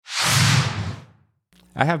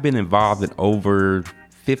I have been involved in over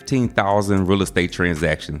 15,000 real estate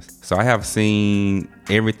transactions. So I have seen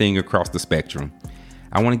everything across the spectrum.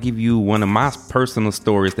 I want to give you one of my personal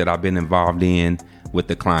stories that I've been involved in with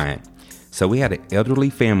the client. So we had an elderly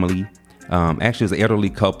family. Actually, it was an elderly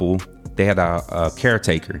couple. They had a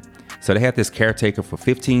caretaker. So they had this caretaker for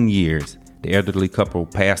 15 years. The elderly couple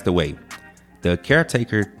passed away. The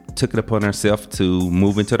caretaker took it upon herself to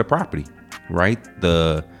move into the property, right?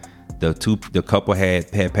 The couple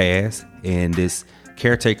had passed, and this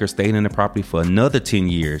caretaker stayed in the property for another 10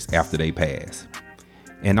 years after they passed.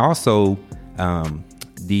 And also,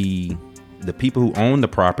 the people who owned the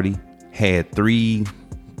property had three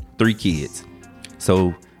kids.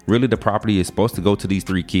 So really, the property is supposed to go to these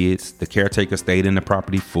 3 kids. The caretaker stayed in the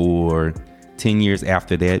property for 10 years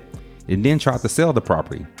after that, and then tried to sell the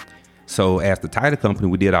property. So as the title company,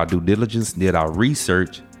 we did our due diligence, did our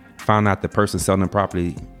research, found out the person selling the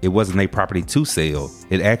property, it wasn't their property to sell.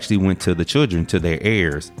 It actually went to the children, to their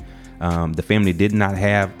heirs. The family did not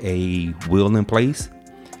have a will in place.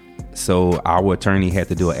 So our attorney had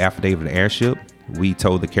to do an affidavit of heirship. We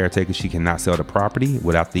told the caretaker she cannot sell the property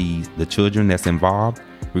without the children that's involved.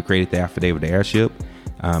 We created the affidavit of heirship.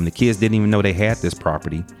 The kids didn't even know they had this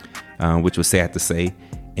property, which was sad to say.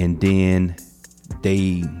 And then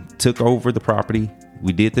they took over the property.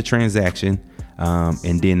 We did the transaction.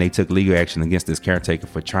 And then they took legal action against this caretaker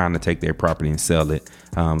for trying to take their property and sell it.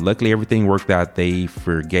 Luckily, everything worked out. They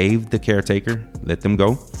forgave the caretaker, let them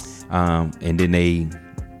go. And then they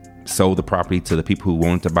sold the property to the people who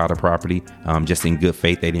wanted to buy the property, just in good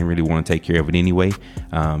faith. They didn't really want to take care of it anyway.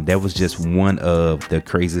 That was just one of the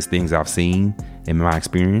craziest things I've seen in my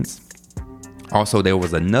experience. Also, there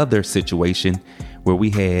was another situation where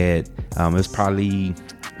we had, it was probably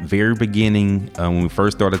very beginning when we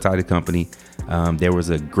first started the title company. There was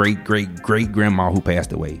a great grandma who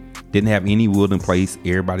passed away. Didn't have any will in place.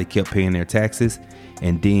 Everybody kept paying their taxes.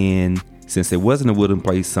 And then since there wasn't a will in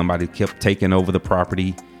place, somebody kept taking over the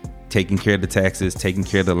property, taking care of the taxes, taking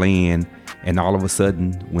care of the land. And all of a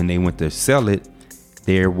sudden, when they went to sell it,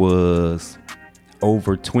 there was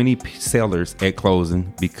over 20 sellers at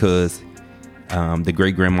closing because the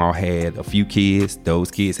great grandma had a few kids. Those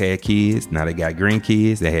kids had kids. Now they got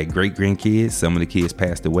grandkids. They had great grandkids. Some of the kids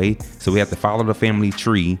passed away. So we have to follow the family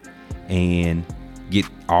tree and get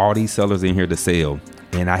all these sellers in here to sell.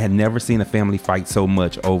 And I had never seen a family fight so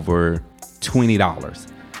much over $20.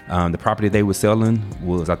 The property they were selling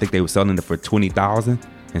was, I think they were selling it for $20,000.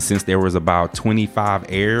 And since there was about 25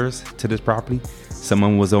 heirs to this property,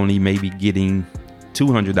 someone was only maybe getting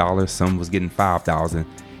 $200. Some was getting $5,000.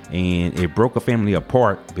 And it broke a family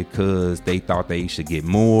apart because they thought they should get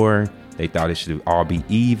more. They thought it should all be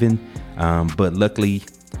even. But luckily,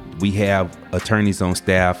 we have attorneys on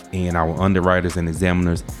staff, and our underwriters and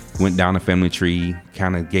examiners went down the family tree,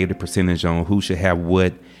 kind of gave the percentage on who should have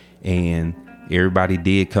what. And everybody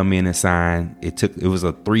did come in and sign. It was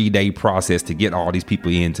a 3-day process to get all these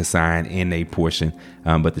people in to sign in a portion.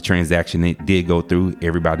 But the transaction, it did go through.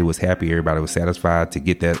 Everybody was happy. Everybody was satisfied to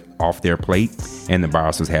get that off their plate. And the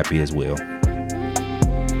buyers was happy as well.